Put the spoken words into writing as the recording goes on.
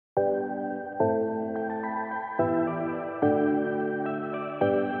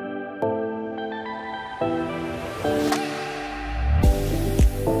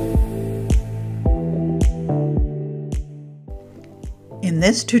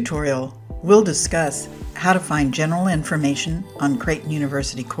this tutorial, we'll discuss how to find general information on Creighton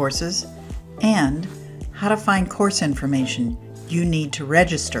University courses and how to find course information you need to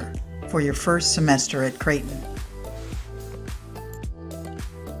register for your first semester at Creighton.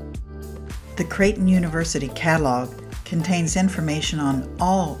 The Creighton University catalog contains information on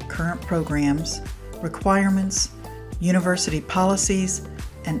all current programs, requirements, university policies,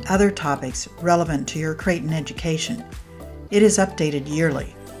 and other topics relevant to your Creighton education. It is updated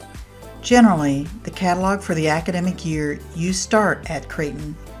yearly. Generally, the catalog for the academic year you start at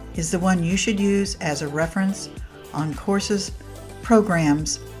Creighton is the one you should use as a reference on courses,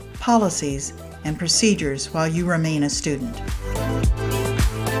 programs, policies, and procedures while you remain a student.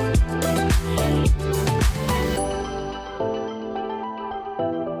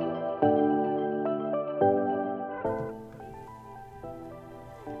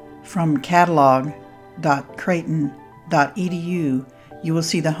 From catalog.creighton.edu, you will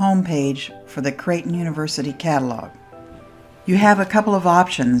see the home page for the Creighton University catalog. You have a couple of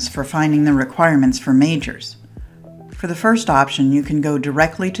options for finding the requirements for majors. For the first option, you can go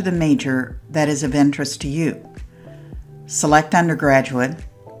directly to the major that is of interest to you. Select undergraduate,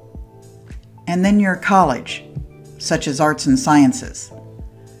 and then your college, such as arts and sciences.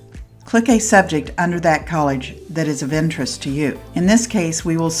 Click a subject under that college that is of interest to you. In this case,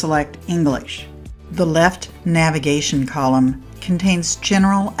 we will select English. The left navigation column contains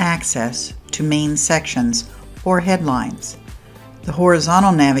general access to main sections or headlines. The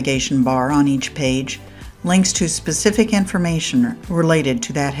horizontal navigation bar on each page links to specific information related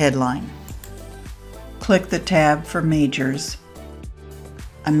to that headline. Click the tab for majors.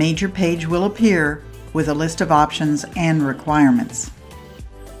 A major page will appear with a list of options and requirements.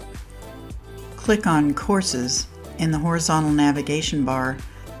 Click on Courses in the horizontal navigation bar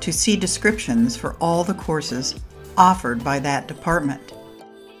to see descriptions for all the courses offered by that department.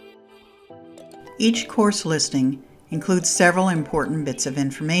 Each course listing includes several important bits of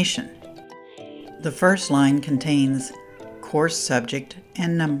information. The first line contains course subject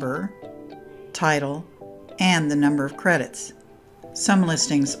and number, title, and the number of credits. Some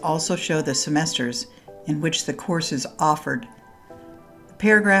listings also show the semesters in which the course is offered. The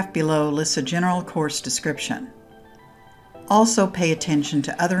paragraph below lists a general course description. Also pay attention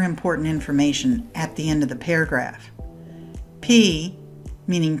to other important information at the end of the paragraph. P,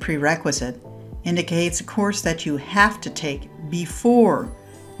 meaning prerequisite, indicates a course that you have to take before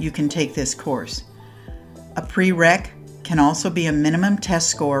you can take this course. A prereq can also be a minimum test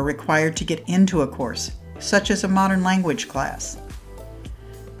score required to get into a course, such as a modern language class.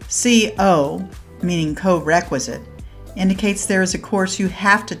 CO, meaning co-requisite, indicates there is a course you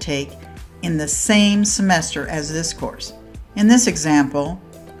have to take in the same semester as this course. In this example,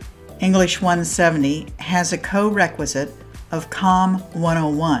 English 170 has a co-requisite of COM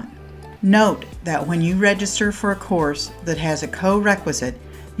 101. Note that when you register for a course that has a co-requisite,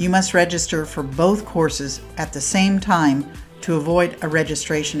 you must register for both courses at the same time to avoid a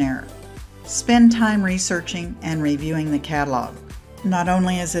registration error. Spend time researching and reviewing the catalog. Not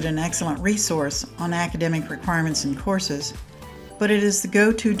only is it an excellent resource on academic requirements and courses, but it is the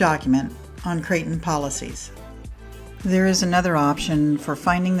go-to document on Creighton policies. There is another option for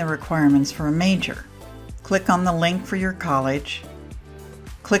finding the requirements for a major. Click on the link for your college,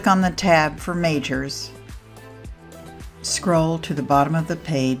 click on the tab for majors, scroll to the bottom of the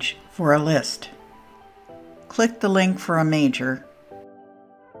page for a list. Click the link for a major.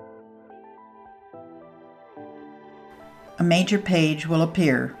 A major page will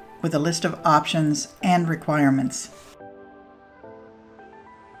appear with a list of options and requirements.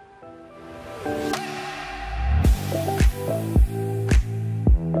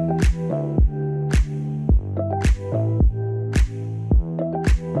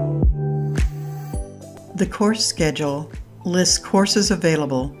 The course schedule lists courses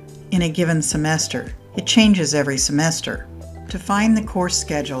available in a given semester. It changes every semester. To find the course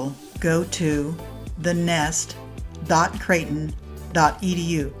schedule, go to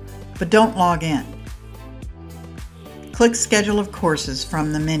thenest.creighton.edu, but don't log in. Click Schedule of Courses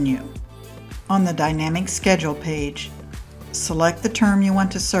from the menu. On the Dynamic Schedule page, select the term you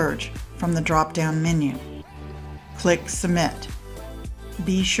want to search from the drop-down menu. Click Submit.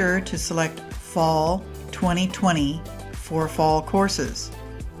 Be sure to select Fall 2020 for fall courses.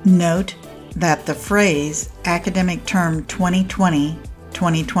 Note that the phrase Academic Term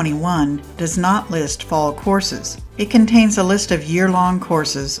 2020-2021 does not list fall courses. It contains a list of year-long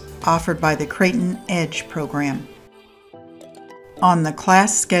courses offered by the Creighton EDGE program. On the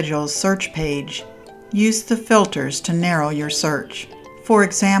Class Schedules search page, use the filters to narrow your search. For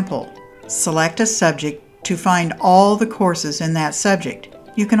example, select a subject to find all the courses in that subject.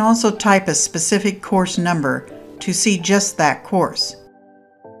 You can also type a specific course number to see just that course.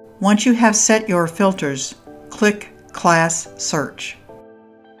 Once you have set your filters, click Class Search.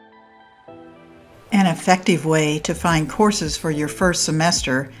 An effective way to find courses for your first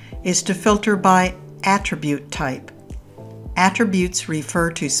semester is to filter by attribute type. Attributes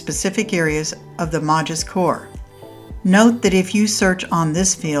refer to specific areas of the Magis core. Note that if you search on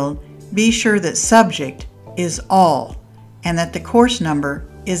this field, be sure that Subject is All and that the course number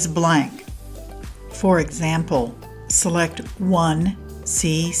is blank. For example, select 1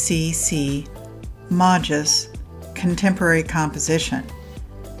 CCC Magis Contemporary Composition.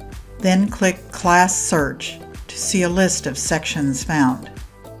 Then click Class Search to see a list of sections found.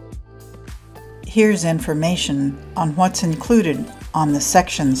 Here's information on what's included on the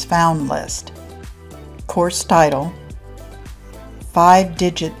Sections Found list. Course title,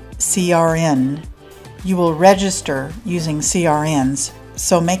 5-digit CRN. You will register using CRNs,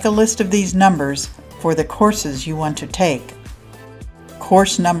 so make a list of these numbers for the courses you want to take.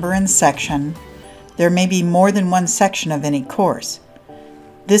 Course number and section. There may be more than one section of any course.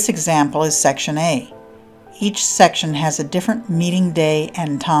 This example is Section A. Each section has a different meeting day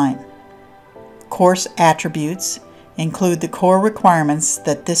and time. Course attributes include the core requirements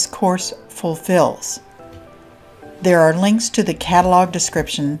that this course fulfills. There are links to the catalog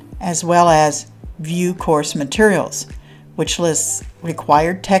description as well as View Course Materials, which lists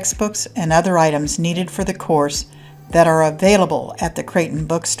required textbooks and other items needed for the course that are available at the Creighton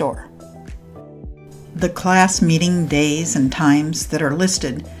Bookstore. The class meeting days and times that are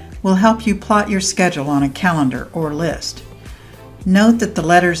listed will help you plot your schedule on a calendar or list. Note that the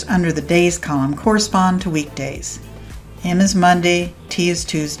letters under the days column correspond to weekdays. M is Monday, T is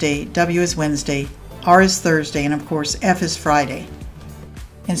Tuesday, W is Wednesday, R is Thursday, and of course F is Friday.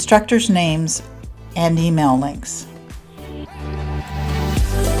 Instructors' names and email links.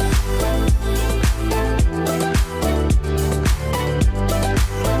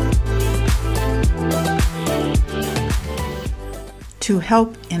 To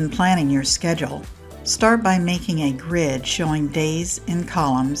help in planning your schedule, start by making a grid showing days in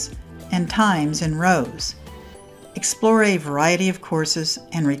columns and times in rows. Explore a variety of courses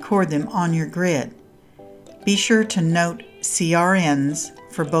and record them on your grid. Be sure to note CRNs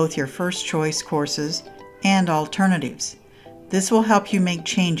for both your first choice courses and alternatives. This will help you make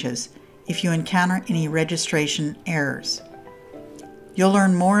changes if you encounter any registration errors. You'll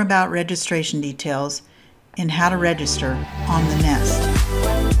learn more about registration details and how to register on the Nest.